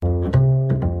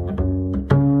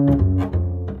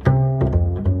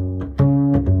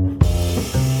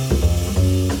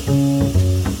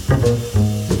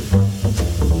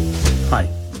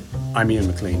I'm Ian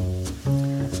McLean,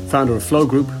 founder of Flow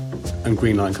Group and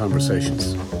Greenline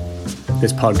Conversations.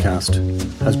 This podcast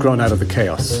has grown out of the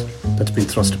chaos that's been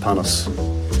thrust upon us,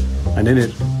 and in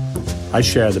it, I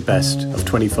share the best of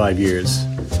 25 years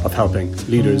of helping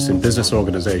leaders in business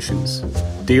organizations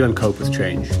deal and cope with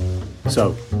change.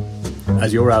 So,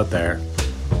 as you're out there,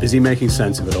 busy making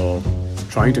sense of it all,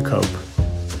 trying to cope,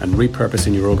 and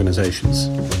repurposing your organizations,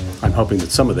 I'm hoping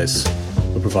that some of this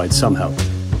will provide some help,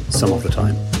 some of the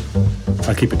time.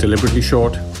 I'll keep it deliberately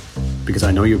short because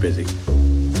I know you're busy.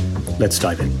 Let's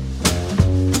dive in.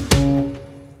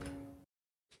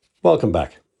 Welcome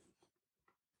back.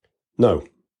 No,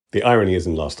 the irony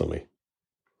isn't lost on me.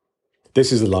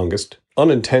 This is the longest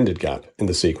unintended gap in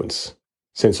the sequence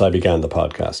since I began the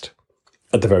podcast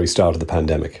at the very start of the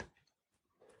pandemic.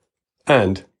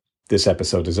 And this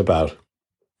episode is about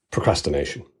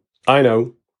procrastination. I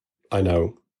know.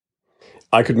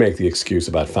 I could make the excuse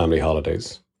about family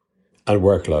holidays and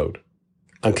workload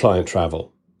and client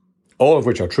travel, all of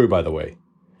which are true, by the way,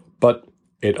 but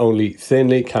it only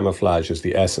thinly camouflages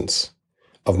the essence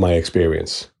of my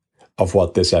experience of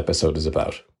what this episode is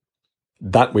about.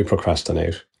 That we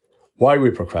procrastinate, why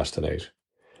we procrastinate,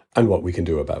 and what we can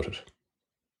do about it.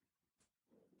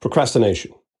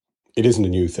 Procrastination, it isn't a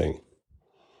new thing.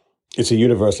 It's a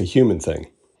universally human thing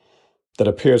that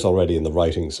appears already in the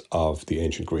writings of the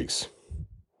ancient Greeks.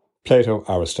 Plato,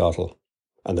 Aristotle,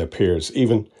 and their peers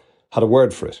even had a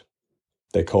word for it.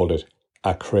 They called it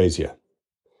akrasia,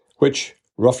 which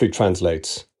roughly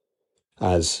translates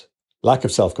as lack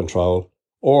of self-control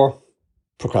or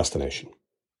procrastination.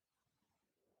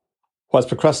 Whilst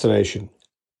procrastination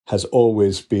has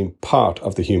always been part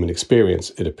of the human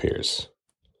experience, it appears,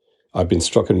 I've been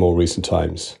struck in more recent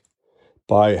times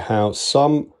by how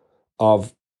some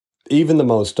of even the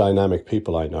most dynamic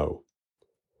people I know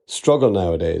struggle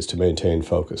nowadays to maintain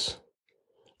focus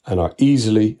and are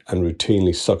easily and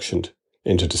routinely suctioned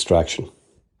into distraction.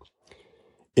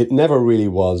 It never really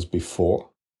was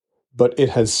before, but it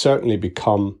has certainly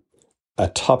become a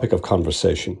topic of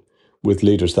conversation with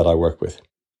leaders that I work with.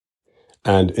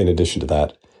 And in addition to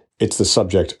that, it's the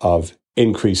subject of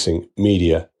increasing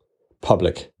media,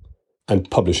 public, and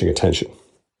publishing attention.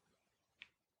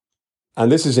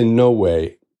 And this is in no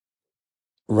way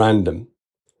random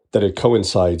that it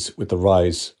coincides with the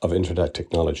rise of internet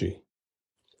technology,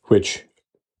 which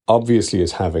obviously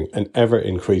is having an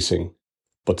ever-increasing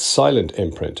but silent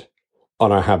imprint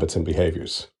on our habits and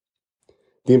behaviours,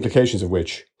 the implications of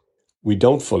which we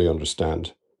don't fully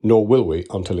understand, nor will we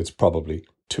until it's probably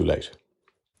too late.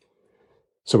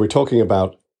 So we're talking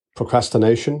about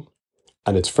procrastination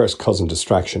and its first cousin,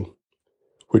 distraction,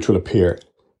 which will appear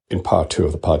in part 2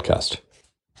 of the podcast.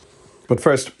 But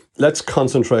first, let's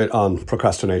concentrate on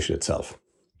procrastination itself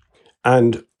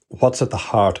and what's at the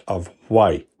heart of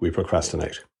why we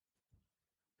procrastinate.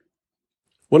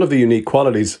 One of the unique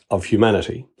qualities of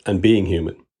humanity and being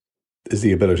human is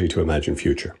the ability to imagine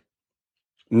future.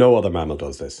 No other mammal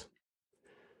does this.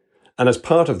 And as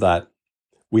part of that,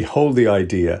 we hold the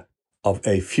idea of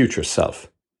a future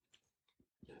self.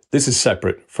 This is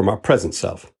separate from our present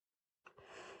self.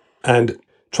 And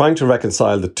trying to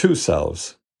reconcile the two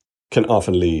selves can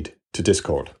often lead to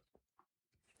discord.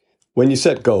 When you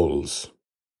set goals,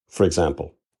 for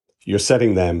example, you're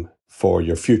setting them for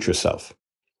your future self,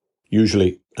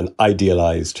 usually an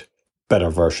idealized, better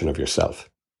version of yourself.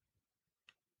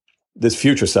 This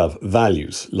future self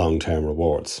values long-term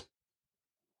rewards.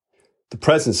 The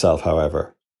present self,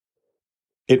 however,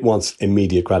 it wants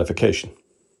immediate gratification.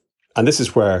 And this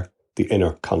is where the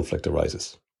inner conflict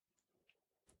arises.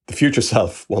 The future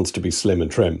self wants to be slim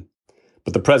and trim,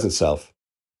 but the present self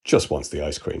just wants the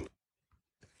ice cream.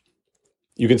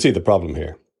 You can see the problem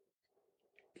here.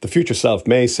 The future self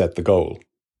may set the goal,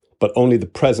 but only the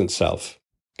present self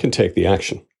can take the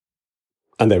action,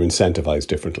 and they're incentivized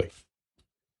differently.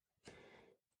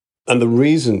 And the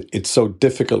reason it's so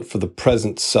difficult for the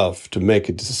present self to make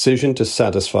a decision to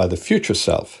satisfy the future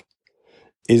self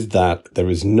is that there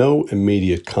is no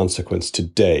immediate consequence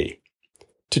today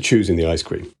to choosing the ice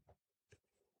cream.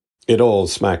 It all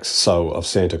smacks so of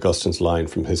St. Augustine's line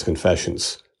from his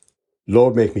Confessions,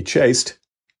 "Lord, make me chaste,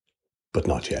 but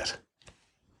not yet."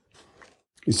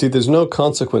 You see, there's no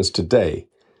consequence today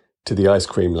to the ice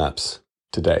cream lapse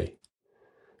today.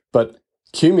 But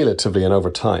cumulatively and over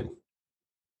time,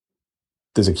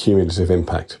 there's a cumulative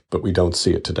impact, but we don't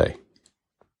see it today.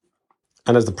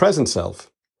 And as the present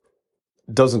self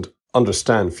doesn't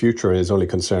understand future and is only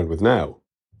concerned with now,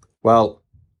 well,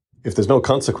 if there's no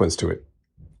consequence to it,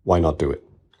 why not do it?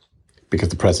 Because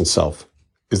the present self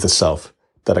is the self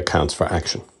that accounts for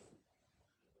action.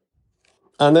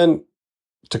 And then,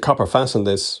 to copper fasten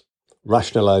this,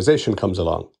 rationalization comes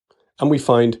along, and we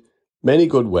find many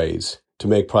good ways to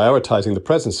make prioritizing the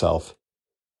present self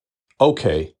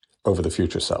okay over the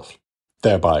future self,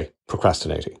 thereby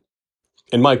procrastinating.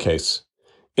 In my case,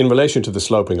 in relation to the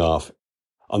sloping off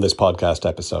on this podcast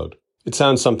episode, it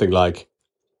sounds something like,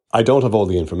 I don't have all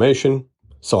the information,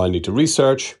 so I need to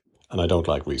research, and I don't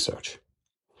like research.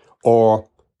 Or,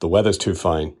 the weather's too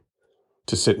fine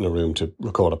to sit in a room to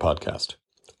record a podcast.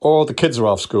 Or, the kids are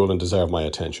off school and deserve my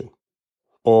attention.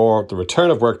 Or, the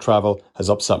return of work travel has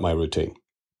upset my routine.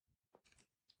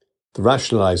 The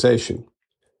rationalization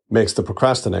makes the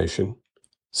procrastination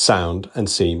sound and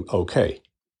seem okay.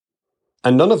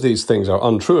 And none of these things are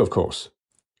untrue, of course.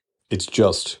 It's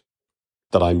just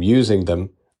that I'm using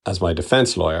them as my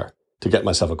defense lawyer to get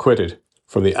myself acquitted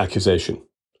from the accusation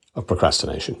of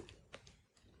procrastination.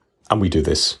 And we do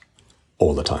this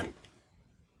all the time.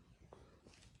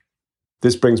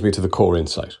 This brings me to the core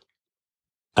insight,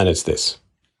 and it's this.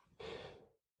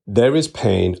 There is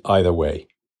pain either way,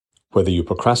 whether you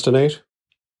procrastinate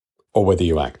or whether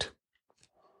you act.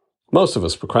 Most of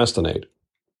us procrastinate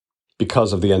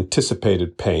because of the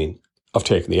anticipated pain of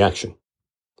taking the action,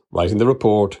 writing the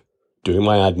report, doing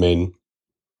my admin,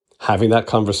 having that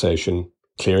conversation,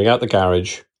 clearing out the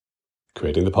garage,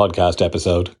 creating the podcast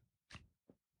episode.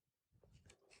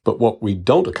 But what we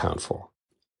don't account for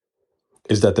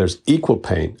is that there's equal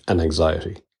pain and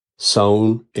anxiety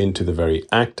sewn into the very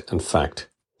act and fact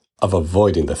of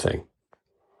avoiding the thing.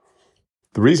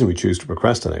 The reason we choose to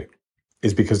procrastinate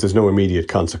is because there's no immediate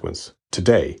consequence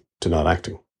today to not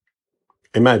acting.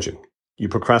 Imagine you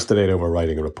procrastinate over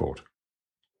writing a report.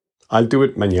 I'll do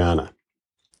it mañana.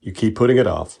 You keep putting it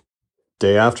off,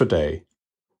 day after day.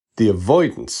 The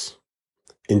avoidance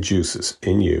induces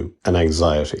in you an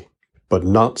anxiety, but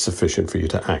not sufficient for you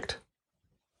to act.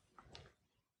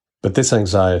 But this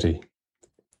anxiety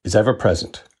is ever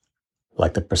present,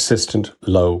 like the persistent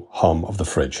low hum of the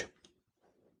fridge.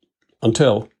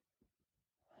 Until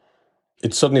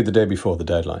it's suddenly the day before the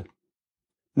deadline.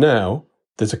 Now,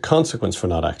 there's a consequence for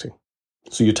not acting.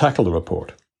 So you tackle the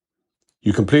report.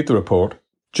 You complete the report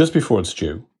just before it's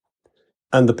due,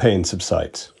 and the pain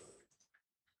subsides.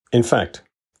 In fact,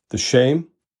 the shame,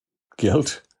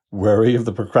 guilt, worry of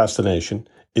the procrastination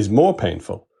is more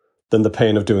painful than the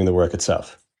pain of doing the work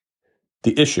itself.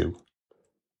 The issue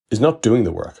is not doing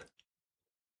the work,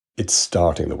 it's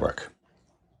starting the work.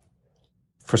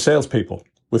 For salespeople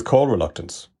with call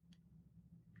reluctance,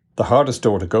 the hardest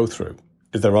door to go through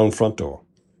is their own front door.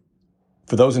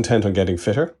 For those intent on getting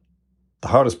fitter, the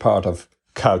hardest part of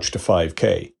couch to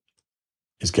 5K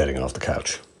is getting off the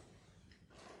couch.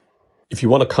 If you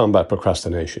want to combat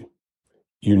procrastination,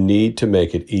 you need to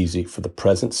make it easy for the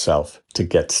present self to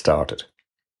get started.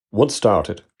 Once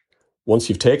started, once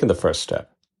you've taken the first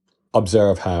step,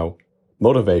 observe how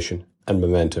motivation and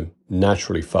momentum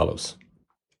naturally follows.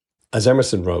 As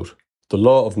Emerson wrote, the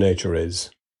law of nature is,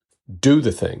 do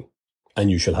the thing and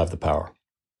you shall have the power.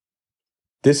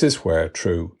 This is where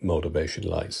true motivation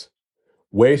lies.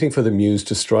 Waiting for the muse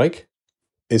to strike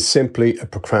is simply a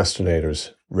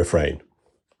procrastinator's refrain.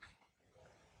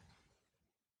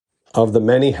 Of the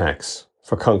many hacks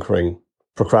for conquering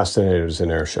procrastinators'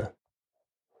 inertia,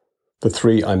 the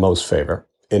three I most favour,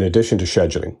 in addition to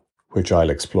scheduling, which I'll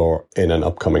explore in an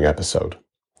upcoming episode,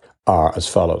 are as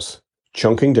follows: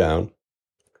 chunking down,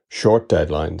 short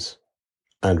deadlines,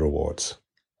 and rewards.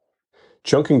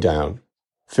 Chunking down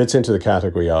fits into the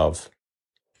category of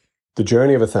the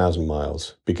journey of 1,000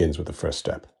 miles begins with the first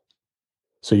step.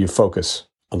 So you focus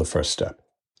on the first step.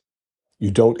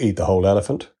 You don't eat the whole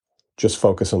elephant, just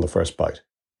focus on the first bite.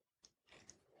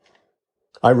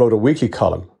 I wrote a weekly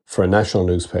column for a national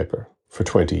newspaper for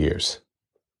 20 years.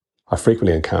 I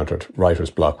frequently encountered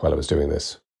writer's block while I was doing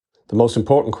this. The most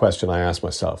important question I asked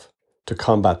myself to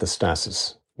combat the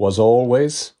stasis was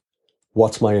always,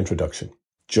 what's my introduction?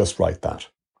 Just write that.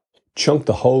 Chunk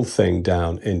the whole thing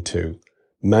down into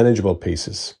manageable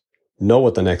pieces, know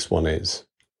what the next one is,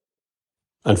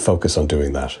 and focus on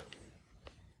doing that.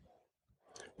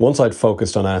 Once I'd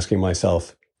focused on asking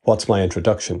myself, what's my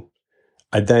introduction?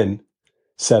 I'd then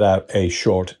set out a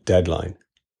short deadline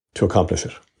to accomplish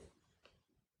it.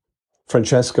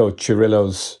 Francesco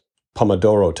Cirillo's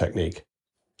Pomodoro technique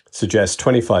suggests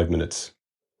 25 minutes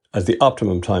as the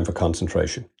optimum time for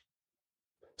concentration.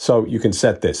 So you can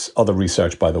set this. Other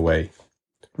research, by the way,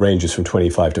 ranges from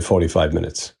 25 to 45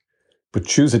 minutes. But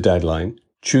choose a deadline,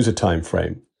 choose a time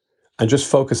frame, and just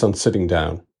focus on sitting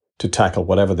down to tackle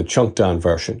whatever the chunked down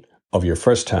version of your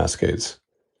first task is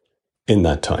in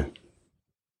that time.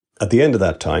 At the end of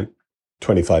that time,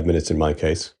 25 minutes in my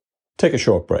case, take a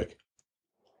short break.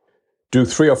 Do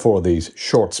 3 or 4 of these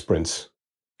short sprints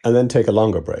and then take a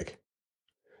longer break.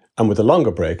 And with a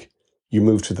longer break, you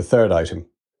move to the third item,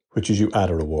 which is you add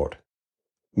a reward.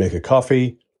 Make a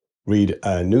coffee, read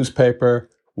a newspaper,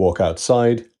 walk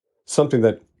outside, something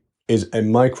that is a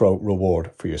micro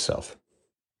reward for yourself.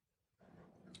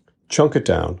 Chunk it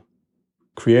down,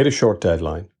 create a short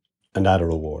deadline, and add a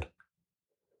reward.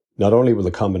 Not only will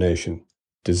the combination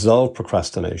dissolve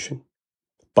procrastination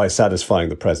by satisfying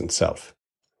the present self,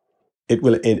 it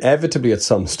will inevitably at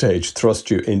some stage thrust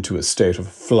you into a state of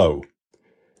flow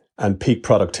and peak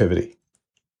productivity,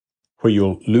 where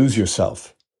you'll lose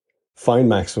yourself, find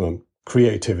maximum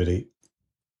creativity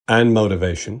and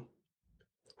motivation,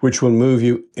 which will move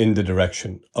you in the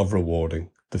direction of rewarding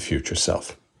the future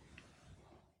self.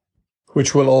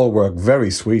 Which will all work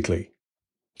very sweetly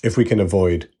if we can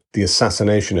avoid the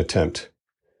assassination attempt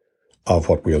of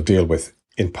what we'll deal with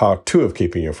in part 2 of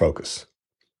Keeping Your Focus,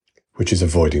 which is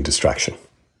avoiding distraction.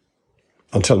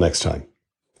 Until next time,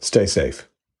 stay safe,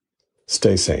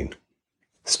 stay sane,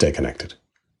 stay connected.